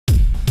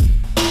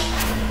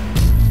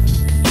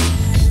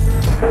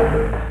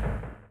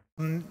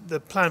The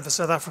plan for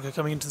South Africa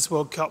coming into this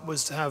World Cup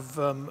was to have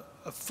a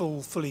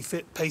fully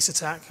fit pace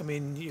attack. I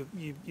mean,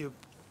 you're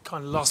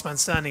kind of last man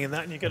standing in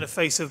that, and you're going to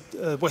face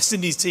a West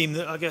Indies team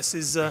that I guess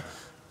is a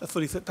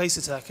fully fit pace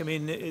attack. I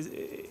mean,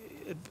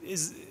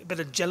 is a bit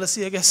of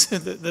jealousy, I guess,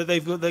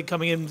 that they're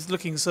coming in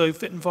looking so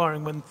fit and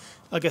firing when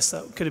I guess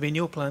that could have been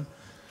your plan?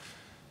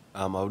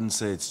 I wouldn't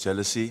say it's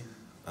jealousy.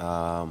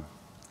 I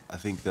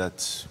think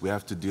that we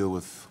have to deal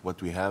with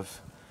what we have.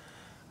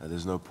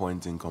 There's no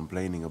point in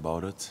complaining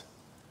about it.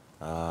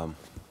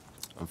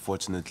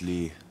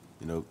 Unfortunately,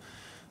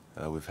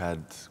 we've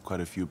had quite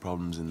a few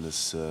problems in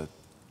this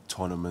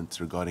tournament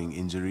regarding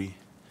injury.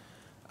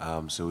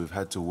 So we've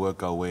had to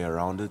work our way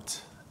around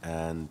it,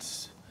 and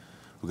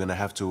we're going to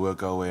have to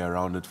work our way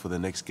around it for the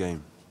next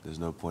game. There's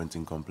no point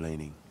in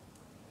complaining.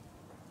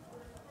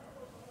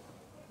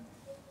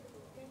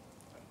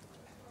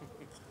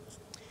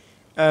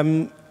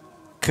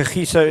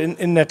 Kagiso,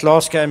 in that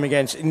last game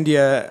against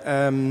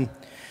India,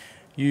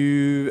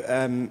 you,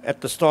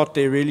 at the start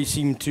there, really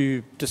seemed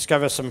to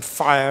discover some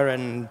fire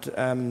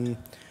and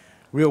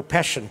real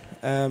passion.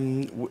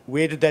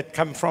 Where did that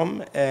come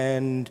from?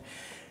 And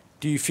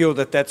do you feel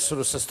that that's sort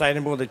of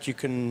sustainable, that you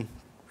can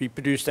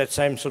reproduce that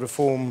same sort of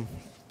form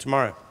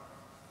tomorrow?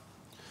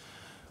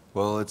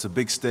 Well, it's a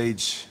big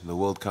stage. The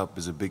World Cup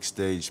is a big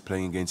stage.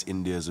 Playing against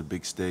India is a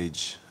big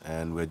stage.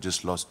 And we had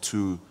just lost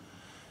 2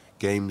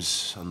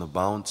 games on the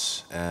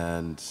bounce.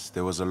 And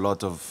there was a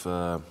lot of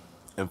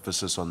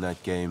emphasis on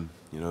that game.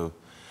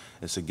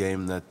 It's a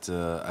game that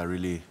I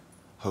really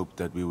hoped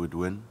that we would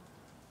win.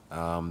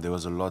 There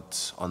was a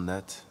lot on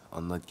that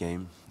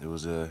game. It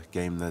was a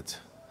game that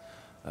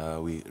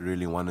we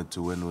really wanted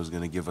to win. It was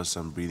going to give us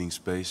some breathing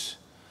space.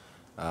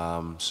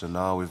 So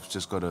now we've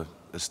just got a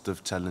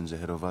stiff challenge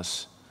ahead of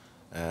us,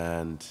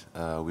 and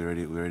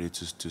we're ready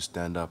to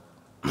stand up,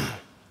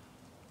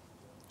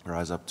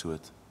 rise up to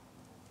it.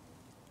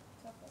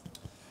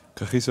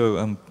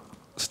 Kagiso,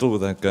 still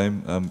with that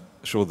game,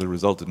 sure the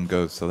result didn't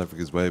go South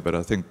Africa's way, but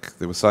I think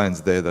there were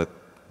signs there that,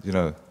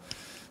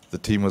 the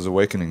team was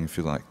awakening, if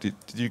you like. Did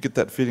you get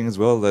that feeling as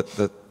well,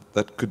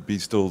 that could be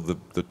still the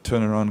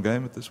turnaround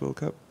game at this World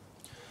Cup?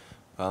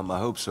 I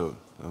hope so.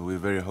 We're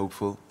very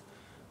hopeful.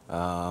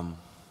 I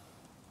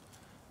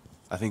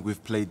think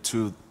we've played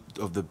 2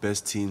 of the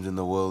best teams in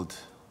the world.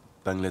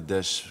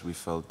 Bangladesh, we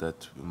felt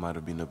that we might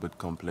have been a bit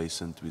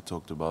complacent. We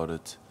talked about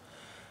it.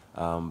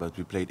 But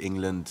we played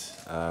England,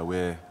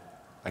 where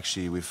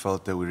actually we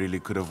felt that we really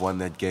could have won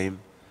that game.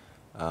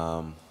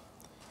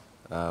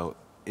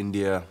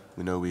 India,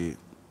 we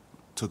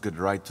took it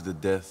right to the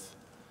death.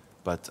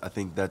 But I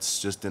think that's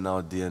just in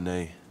our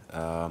DNA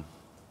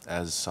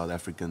as South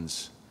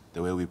Africans,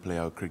 the way we play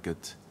our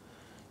cricket.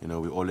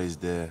 We're always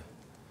there.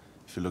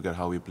 If you look at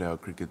how we play our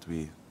cricket,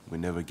 we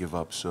never give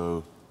up.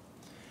 So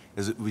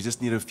we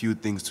just need a few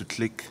things to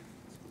click,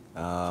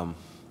 and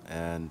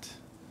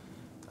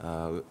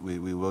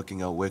we're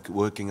working our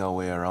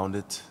way around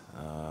it.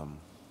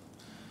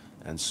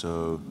 And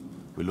so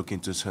we're looking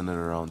to turn it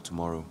around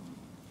tomorrow.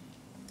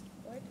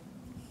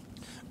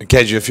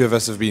 KG, a few of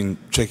us have been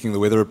checking the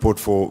weather report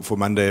for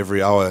Monday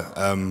every hour.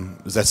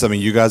 Is that something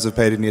you guys have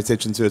paid any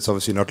attention to? It's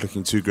obviously not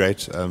looking too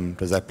great.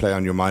 Does that play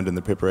on your mind in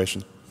the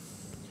preparation?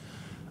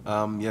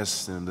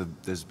 Yes,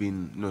 there's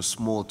been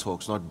small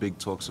talks, not big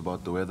talks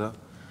about the weather.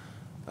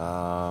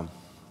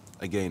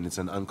 Again, it's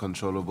an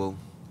uncontrollable.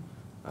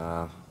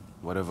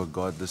 Whatever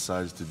God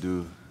decides to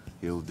do,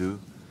 He'll do.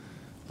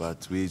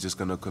 But we're just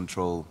going to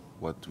control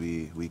what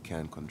we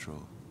can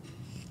control.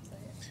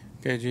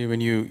 KG, when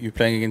you're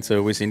playing against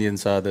a West Indian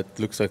side that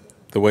looks like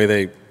the way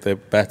they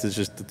bat is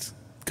just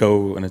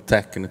go and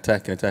attack and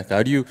attack and attack,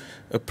 how do you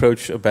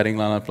approach a batting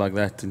lineup like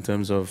that in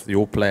terms of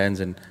your plans,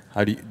 and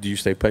how do you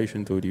stay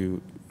patient, or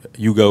do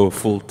you go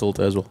full tilt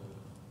as well?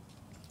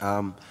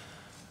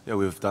 Yeah,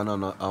 we've done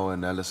our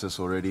analysis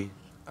already.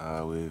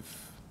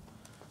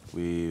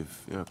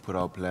 We've put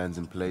our plans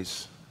in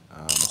place.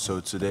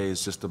 So today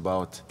is just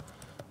about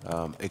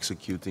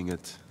executing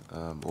it,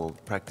 or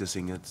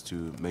practicing it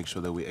to make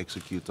sure that we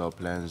execute our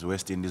plans.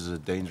 West Indies is a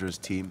dangerous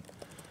team.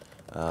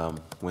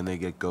 When they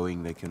get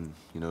going, they can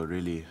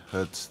really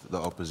hurt the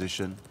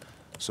opposition.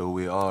 So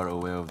we are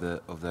aware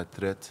of that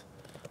threat,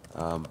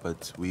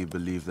 but we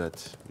believe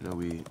that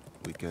we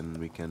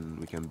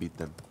can beat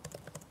them.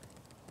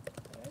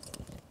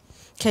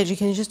 KG,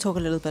 can you just talk a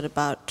little bit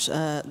about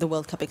the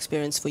World Cup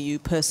experience for you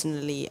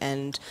personally?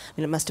 And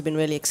it must have been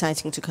really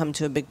exciting to come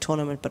to a big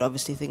tournament, but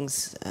obviously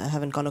things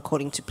haven't gone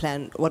according to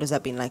plan. What has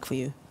that been like for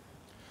you?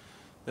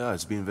 Yeah,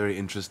 it's been very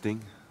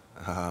interesting.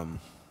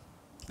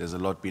 There's a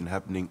lot been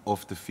happening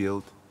off the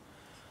field.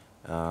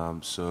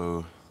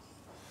 So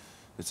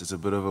it's a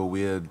bit of a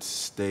weird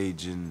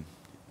stage in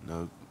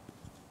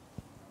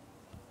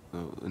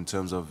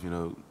terms of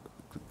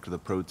the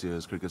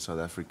Proteas, Cricket South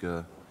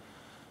Africa.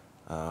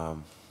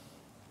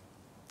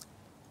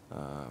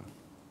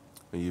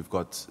 You've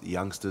got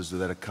youngsters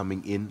that are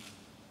coming in.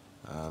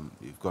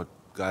 You've got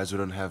guys who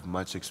don't have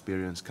much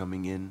experience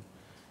coming in,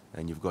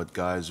 and you've got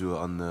guys who are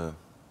on the,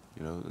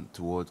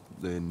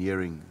 they're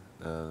nearing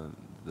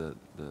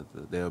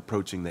they're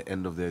approaching the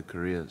end of their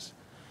careers.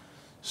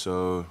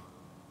 So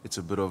it's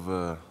a bit of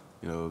a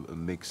a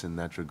mix in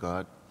that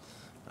regard.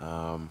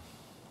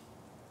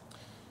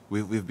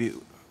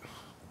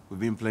 We've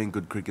been playing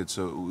good cricket,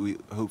 so we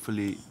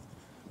hopefully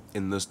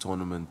in this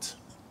tournament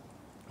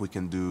we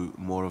can do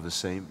more of the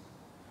same.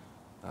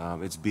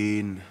 It's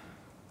been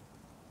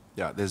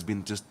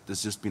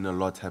there's just been a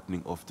lot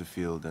happening off the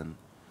field, and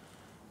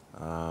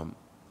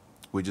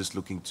we're just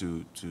looking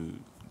to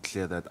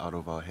clear that out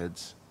of our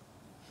heads.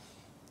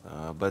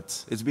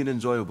 But it's been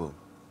enjoyable.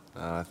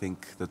 I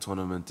think the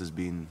tournament has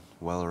been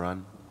well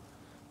run.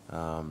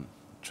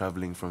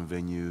 Traveling from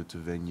venue to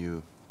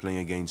venue, playing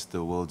against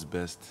the world's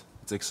best.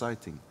 It's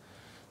exciting.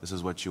 This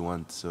is what you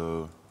want.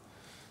 So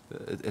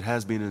it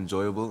has been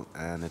enjoyable,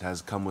 and it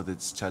has come with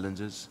its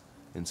challenges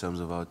in terms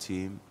of our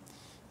team.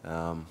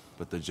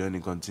 But the journey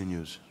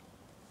continues.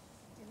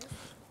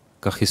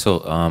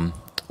 Kagiso,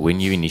 when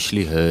you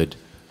initially heard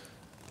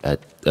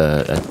at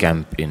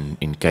camp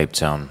in Cape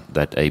Town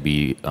that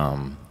AB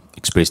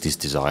expressed his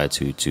desire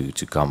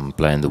to come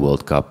play in the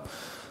World Cup,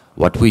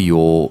 what were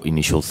your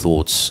initial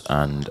thoughts,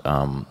 and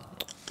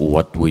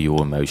what were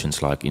your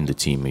emotions like in the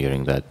team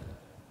hearing that?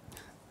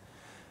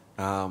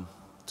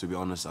 To be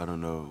honest, I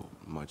don't know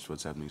much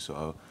what's happening,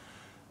 so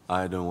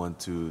I don't want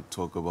to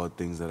talk about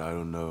things that I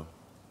don't know.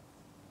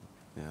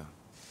 Yeah.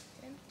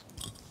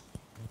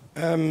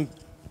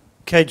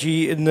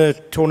 KG, in the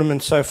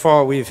tournament so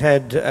far, we've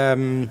had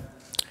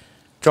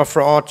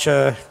Jofra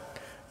Archer,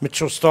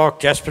 Mitchell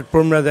Stark, Jasprit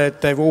Bumrah, that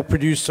they've all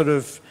produced sort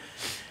of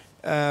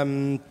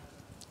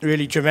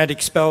really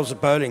dramatic spells of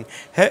bowling.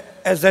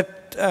 Has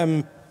that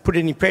put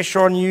any pressure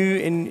on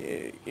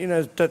you?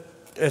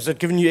 Has it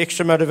given you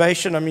extra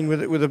motivation? I mean,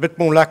 with a bit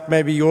more luck,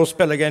 maybe your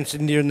spell against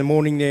India in the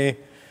morning there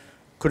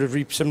could have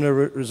reaped similar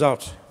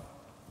results.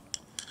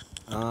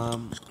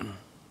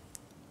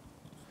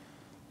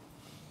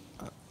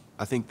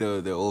 I think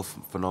they're all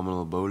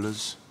phenomenal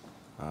bowlers.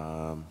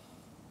 I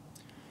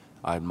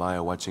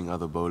admire watching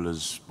other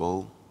bowlers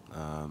bowl.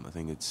 I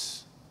think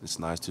it's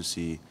nice to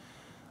see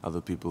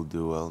other people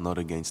do well, not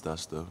against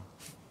us though.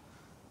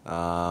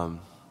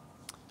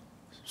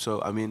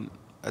 So I mean,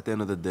 at the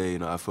end of the day,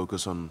 I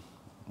focus on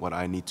what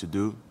I need to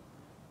do.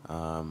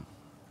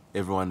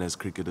 Everyone as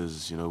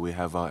cricketers, we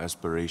have our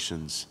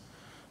aspirations.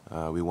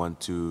 We want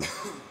to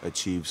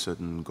achieve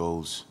certain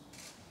goals,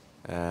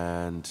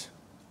 and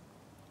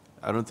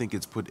I don't think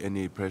it's put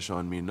any pressure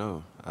on me.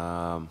 No.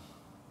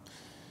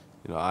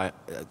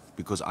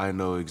 Because I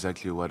know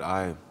exactly what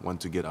I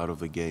want to get out of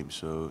the game,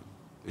 so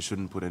it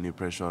shouldn't put any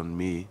pressure on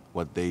me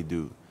what they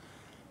do.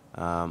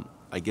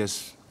 I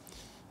guess,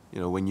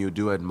 when you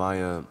do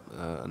admire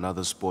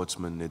another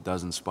sportsman, it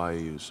does inspire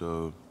you.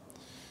 So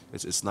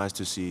it's nice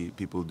to see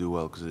people do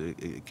well, because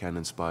it can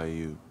inspire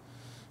you.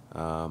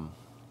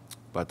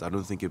 But I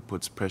don't think it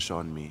puts pressure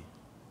on me.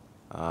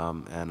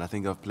 And I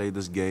think I've played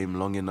this game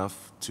long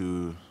enough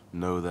to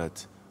know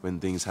that when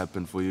things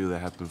happen for you, they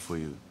happen for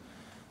you.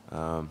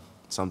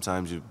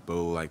 Sometimes you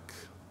bowl like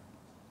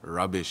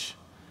rubbish,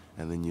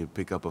 and then you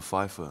pick up a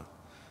fifer.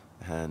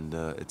 And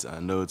I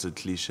know it's a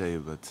cliche,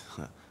 but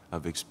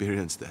I've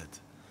experienced that.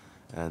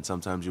 And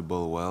sometimes you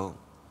bowl well,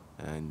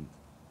 and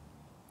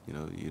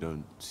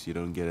you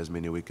don't get as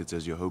many wickets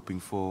as you're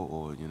hoping for,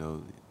 or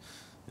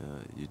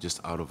you're just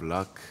out of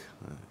luck.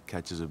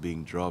 Catches are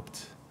being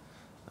dropped.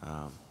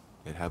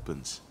 It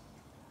happens,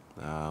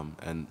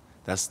 and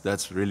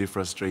that's really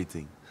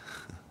frustrating.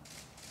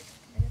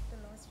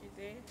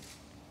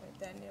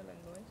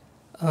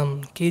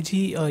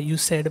 KG, you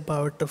said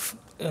about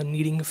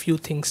needing a few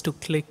things to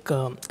click,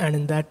 and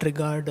in that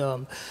regard,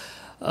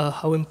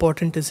 how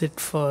important is it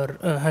for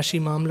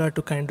Hashim Amla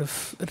to kind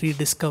of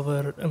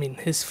rediscover,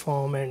 his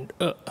form, and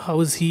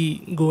how is he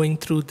going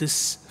through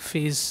this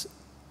phase,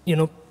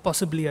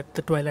 possibly at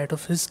the twilight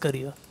of his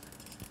career?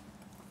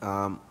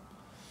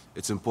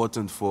 It's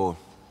important for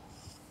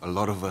a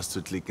lot of us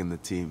to click in the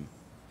team,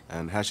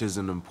 and Hash is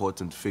an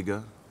important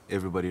figure.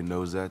 Everybody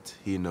knows that.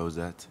 He knows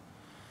that.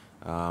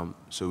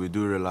 So we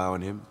do rely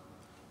on him,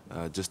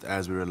 just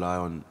as we rely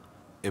on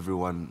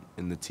everyone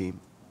in the team.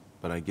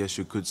 But I guess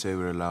you could say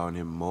we rely on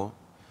him more.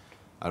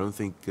 I don't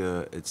think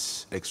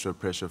it's extra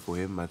pressure for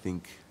him. I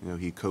think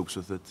he copes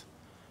with it.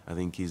 I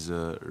think he's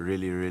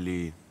really,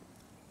 really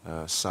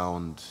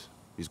sound.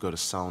 He's got a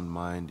sound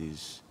mind.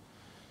 He's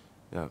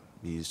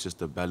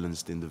just a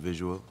balanced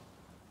individual.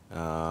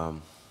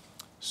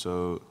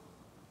 So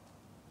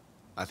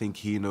I think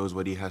he knows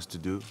what he has to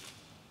do.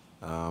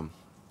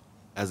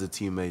 As a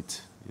teammate,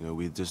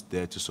 we're just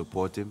there to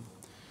support him.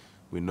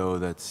 We know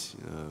that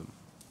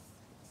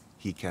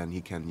he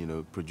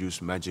can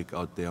produce magic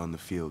out there on the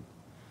field,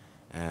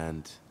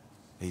 and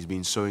he's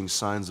been showing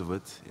signs of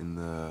it in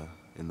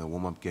the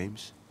warm-up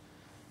games,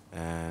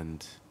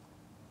 and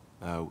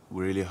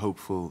we're really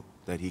hopeful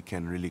that he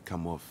can really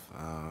come off.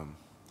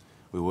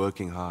 We're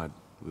working hard.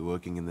 We're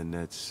working in the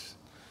nets.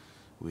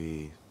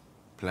 We're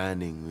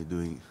planning. We're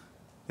doing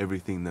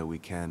everything that we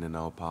can in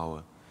our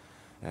power,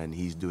 and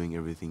he's doing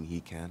everything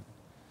he can.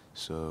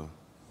 So,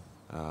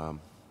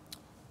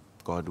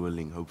 God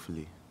willing,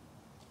 hopefully.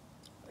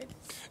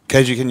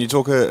 KG, can you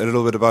talk a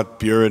little bit about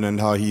Buren and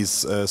how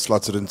he's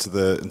slotted into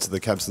the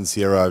camp since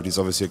he arrived? He's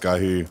obviously a guy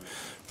who,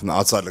 from the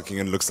outside looking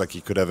in, looks like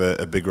he could have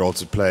a big role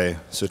to play,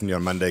 certainly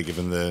on Monday,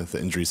 given the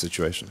injury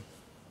situation.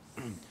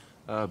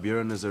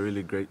 Buren is a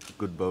really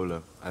good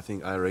bowler. I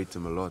think I rate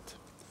him a lot.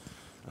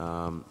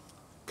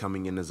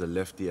 Coming in as a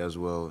lefty as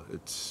well,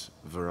 it's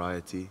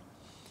variety.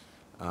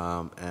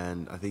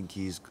 And I think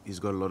he's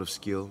got a lot of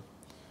skill,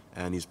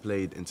 and he's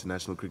played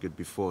international cricket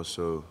before,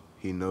 so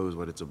he knows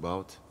what it's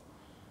about.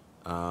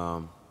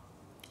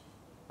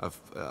 I've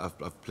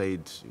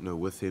played,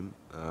 with him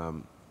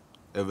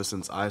ever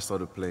since I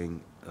started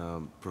playing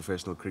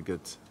professional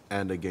cricket,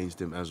 and against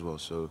him as well.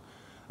 So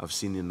I've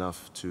seen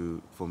enough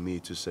for me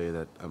to say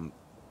that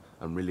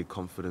I'm really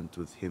confident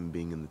with him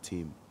being in the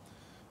team.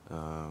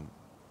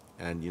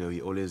 And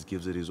he always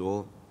gives it his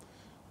all.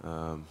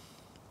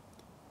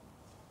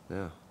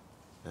 Yeah.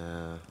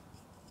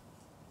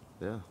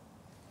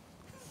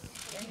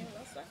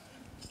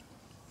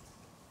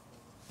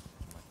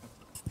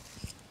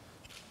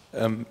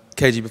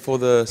 KG, before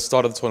the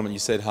start of the tournament, you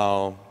said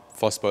how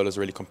fast bowlers are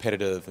really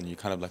competitive, and you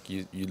kind of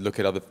you look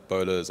at other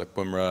bowlers like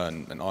Bumrah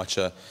and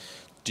Archer.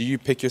 Do you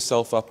pick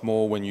yourself up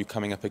more when you're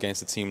coming up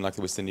against a team like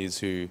the West Indies,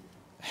 who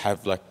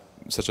have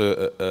such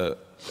a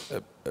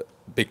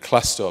big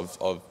cluster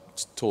of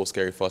tall,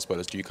 scary fast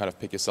bowlers? Do you kind of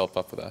pick yourself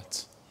up for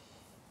that?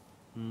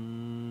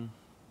 I'm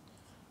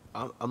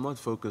not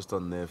focused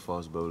on their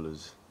fast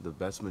bowlers. The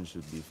batsmen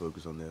should be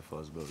focused on their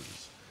fast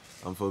bowlers.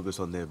 I'm focused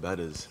on their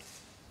batters,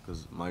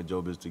 because my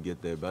job is to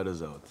get their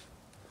batters out.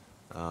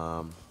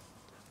 I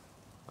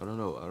don't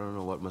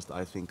know what must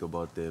I think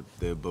about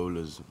their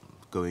bowlers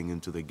going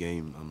into the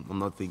game. I'm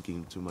not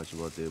thinking too much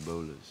about their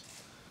bowlers.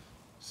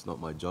 It's not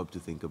my job to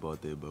think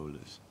about their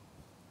bowlers.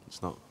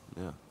 It's not.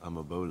 Yeah, I'm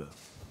a bowler.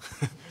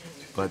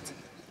 But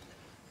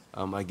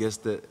I guess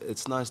that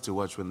it's nice to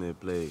watch when they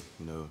play.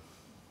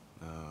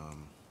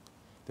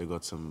 They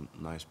got some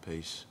nice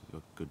pace,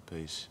 got good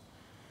pace.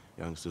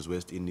 Youngsters,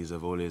 West Indies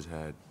have always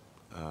had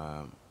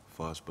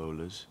fast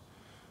bowlers.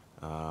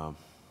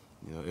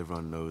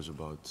 Everyone knows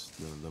about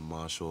the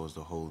Marshalls,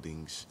 the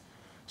Holdings.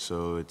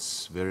 So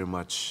it's very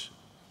much,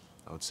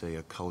 I would say,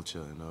 a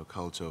culture, a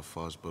culture of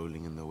fast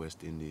bowling in the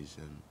West Indies.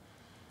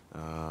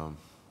 And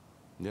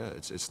yeah,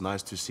 it's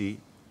nice to see.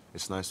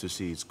 It's nice to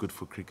see. It's good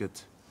for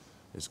cricket.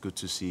 It's good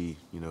to see,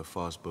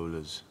 fast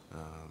bowlers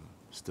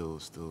still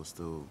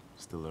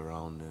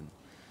around, and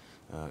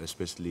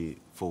especially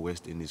for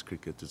West Indies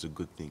cricket, it's a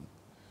good thing.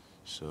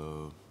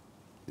 So,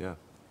 yeah,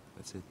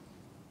 that's it.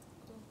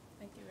 Cool.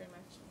 Thank you very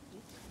much.